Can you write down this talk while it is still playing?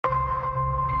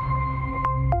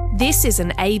This is an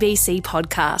ABC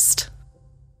podcast.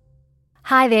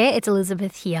 Hi there, it's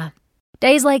Elizabeth here.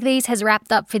 Days Like These has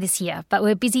wrapped up for this year, but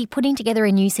we're busy putting together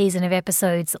a new season of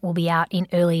episodes that will be out in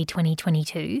early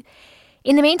 2022.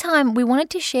 In the meantime, we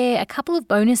wanted to share a couple of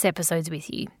bonus episodes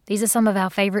with you. These are some of our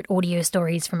favourite audio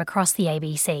stories from across the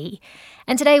ABC.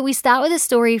 And today we start with a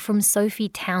story from Sophie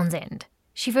Townsend.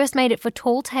 She first made it for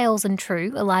Tall Tales and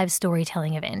True, a live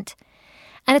storytelling event.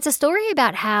 And it's a story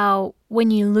about how, when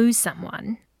you lose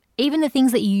someone, even the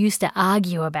things that you used to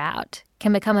argue about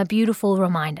can become a beautiful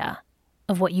reminder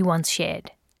of what you once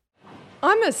shared.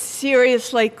 I'm a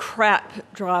seriously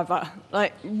crap driver,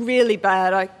 like really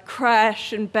bad. I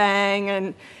crash and bang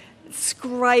and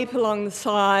scrape along the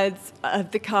sides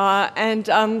of the car, and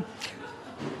I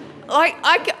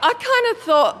kind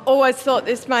of always thought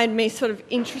this made me sort of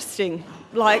interesting.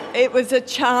 Like it was a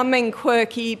charming,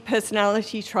 quirky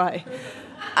personality trait.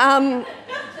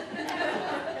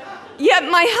 Yet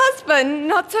my husband,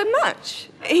 not so much.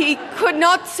 He could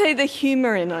not see the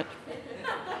humour in it.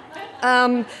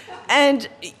 And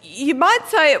you might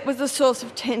say it was a source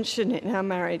of tension in our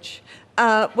marriage.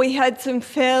 We had some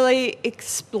fairly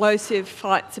explosive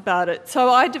fights about it. So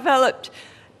I developed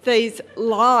these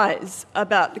lies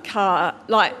about the car.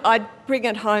 Like I'd bring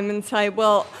it home and say,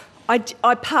 well, I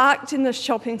parked in the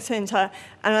shopping centre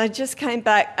and I just came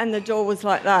back and the door was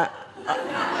like that.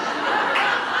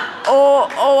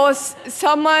 Or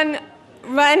someone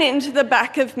ran into the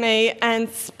back of me and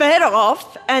sped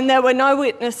off, and there were no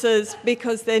witnesses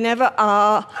because there never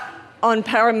are on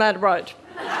Parramatta Road.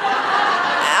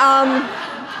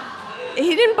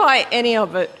 He didn't buy any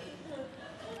of it.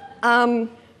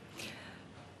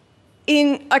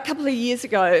 In a couple of years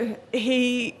ago,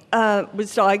 he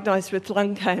was diagnosed with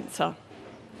lung cancer,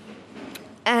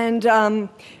 and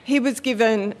he was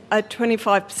given a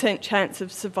 25% chance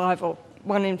of survival,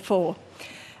 1 in 4.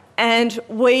 And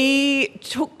we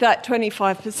took that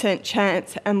 25%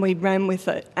 chance and we ran with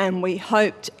it, and we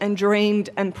hoped and dreamed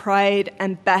and prayed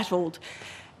and battled.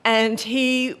 And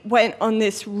he went on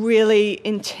this really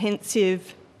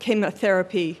intensive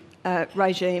chemotherapy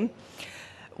regime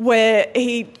where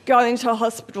he'd go into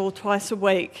hospital twice a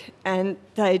week and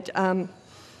they'd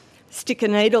stick a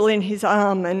needle in his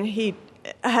arm and he'd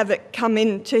have it come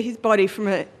into his body from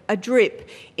a drip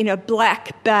in a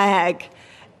black bag.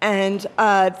 And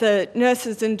the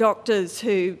nurses and doctors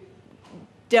who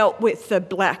dealt with the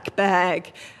black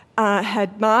bag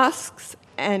had masks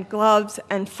and gloves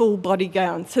and full body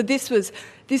gowns. So this was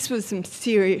some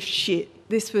serious shit.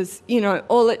 This was,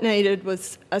 all it needed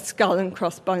was a skull and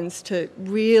crossbones to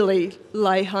really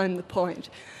lay home the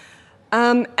point.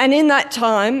 And in that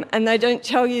time, and they don't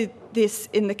tell you this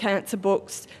in the cancer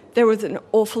books, there was an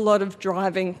awful lot of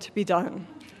driving to be done.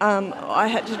 I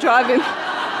had to drive him...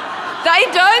 They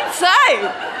don't say.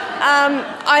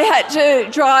 I had to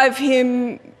drive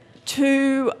him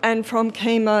to and from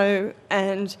chemo,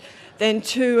 and then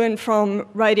to and from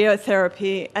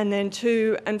radiotherapy, and then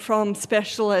to and from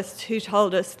specialists who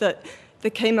told us that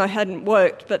the chemo hadn't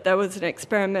worked, but there was an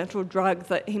experimental drug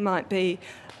that he might be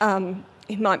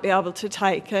able to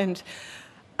take. And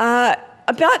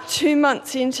about 2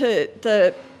 months into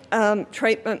the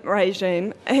treatment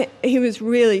regime, he was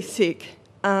really sick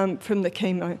from the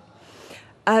chemo.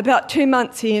 About 2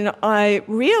 months in, I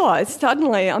realised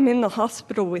suddenly I'm in the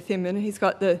hospital with him and he's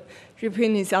got the drip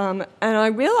in his arm, and I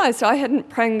realised I hadn't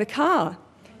pranged the car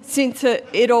since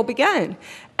it all began.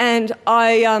 And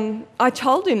I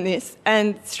told him this,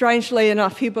 and strangely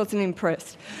enough, he wasn't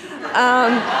impressed.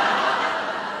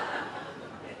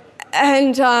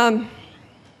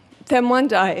 Then one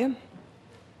day,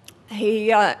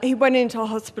 he went into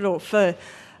hospital for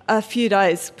a few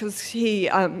days because he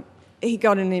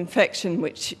got an infection,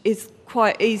 which is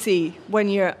quite easy when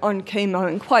you're on chemo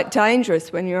and quite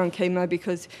dangerous when you're on chemo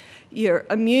because your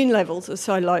immune levels are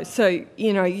so low. So,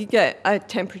 you get a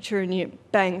temperature and you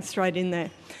bang straight in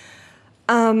there.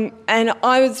 And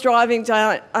I was driving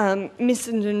down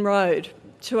Missenden Road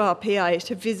to RPA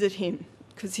to visit him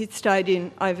because he'd stayed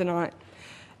in overnight.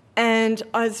 And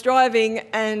I was driving,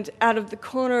 and out of the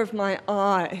corner of my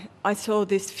eye, I saw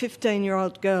this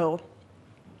 15-year-old girl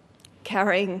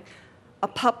carrying a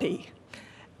puppy,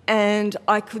 and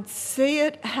I could see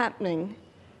it happening.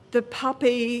 The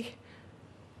puppy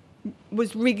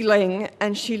was wriggling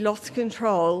and she lost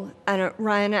control and it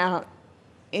ran out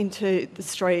into the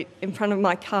street in front of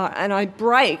my car, and I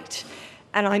braked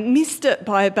and I missed it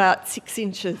by about 6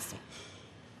 inches.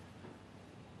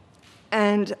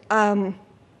 And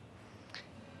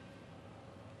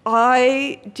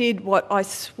I did what I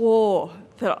swore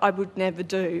that I would never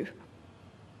do,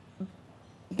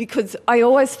 because I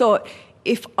always thought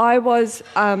if I was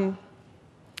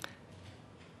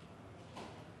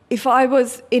if I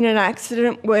was in an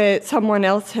accident where someone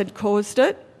else had caused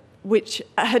it, which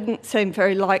hadn't seemed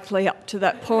very likely up to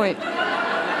that point,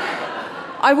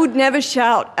 I would never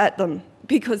shout at them,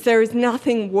 because there is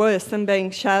nothing worse than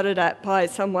being shouted at by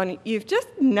someone you've just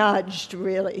nudged,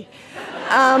 really.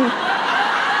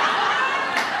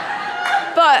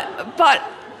 But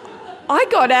I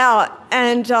got out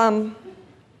and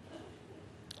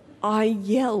I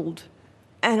yelled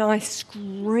and I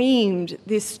screamed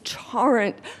this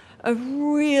torrent of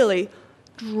really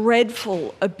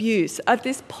dreadful abuse of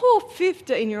this poor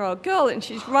 15-year-old girl, and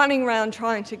she's running around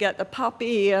trying to get the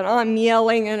puppy, and I'm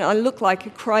yelling and I look like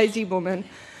a crazy woman.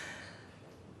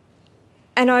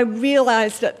 And I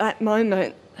realised at that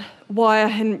moment why I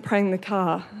hadn't pranged the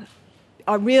car.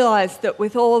 I realised that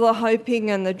with all the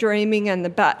hoping and the dreaming and the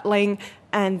battling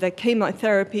and the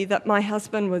chemotherapy, that my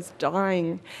husband was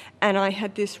dying, and I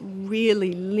had this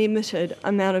really limited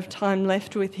amount of time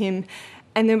left with him,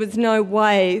 and there was no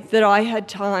way that I had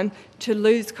time to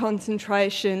lose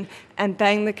concentration and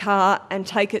bang the car and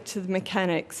take it to the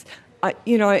mechanics.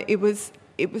 It was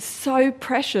so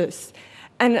precious.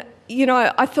 And,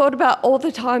 I thought about all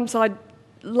the times I'd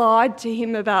lied to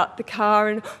him about the car,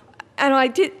 and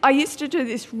I used to do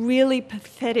this really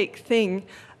pathetic thing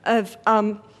of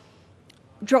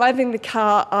driving the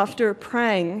car after a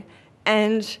prang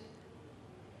and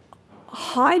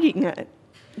hiding it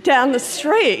down the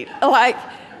street,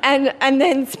 and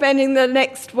then spending the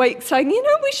next week saying,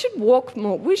 we should walk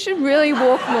more. We should really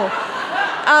walk more.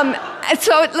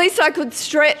 So at least I could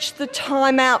stretch the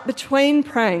time out between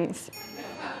prangs.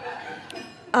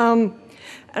 And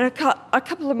a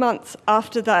couple of months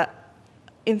after that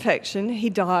infection, he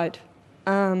died.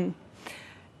 And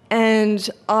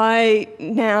I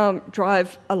now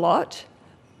drive a lot,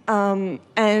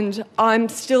 and I'm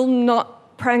still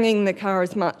not pranging the car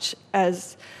as much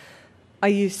as I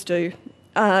used to,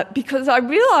 because I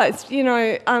realised,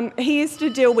 he used to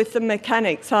deal with the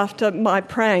mechanics after my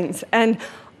prangs, and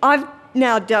I've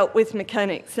now dealt with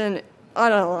mechanics, and I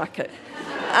don't like it.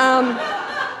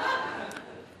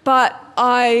 But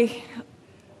I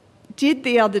did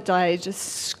the other day just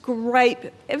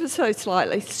scrape, ever so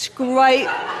slightly,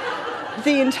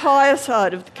 the entire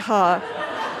side of the car.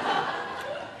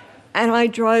 And I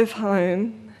drove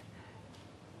home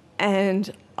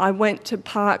and I went to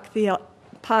park the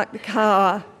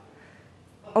car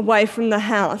away from the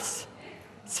house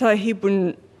so he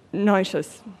wouldn't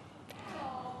notice.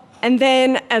 And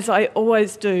then, as I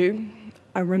always do,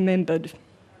 I remembered.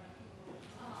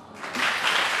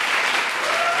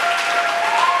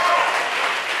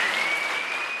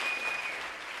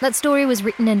 That story was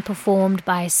written and performed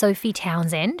by Sophie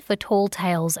Townsend for Tall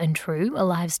Tales and True, a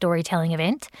live storytelling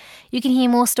event. You can hear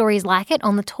more stories like it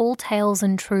on the Tall Tales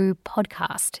and True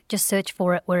podcast. Just search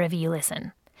for it wherever you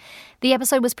listen. The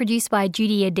episode was produced by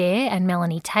Judy Adair and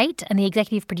Melanie Tate, and the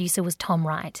executive producer was Tom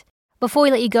Wright. Before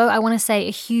we let you go, I want to say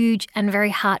a huge and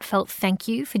very heartfelt thank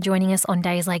you for joining us on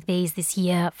days like these this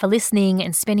year, for listening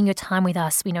and spending your time with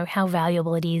us. We know how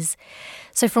valuable it is.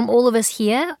 So from all of us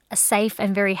here, a safe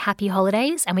and very happy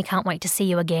holidays, and we can't wait to see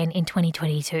you again in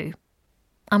 2022.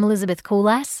 I'm Elizabeth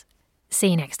Coolass. See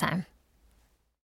you next time.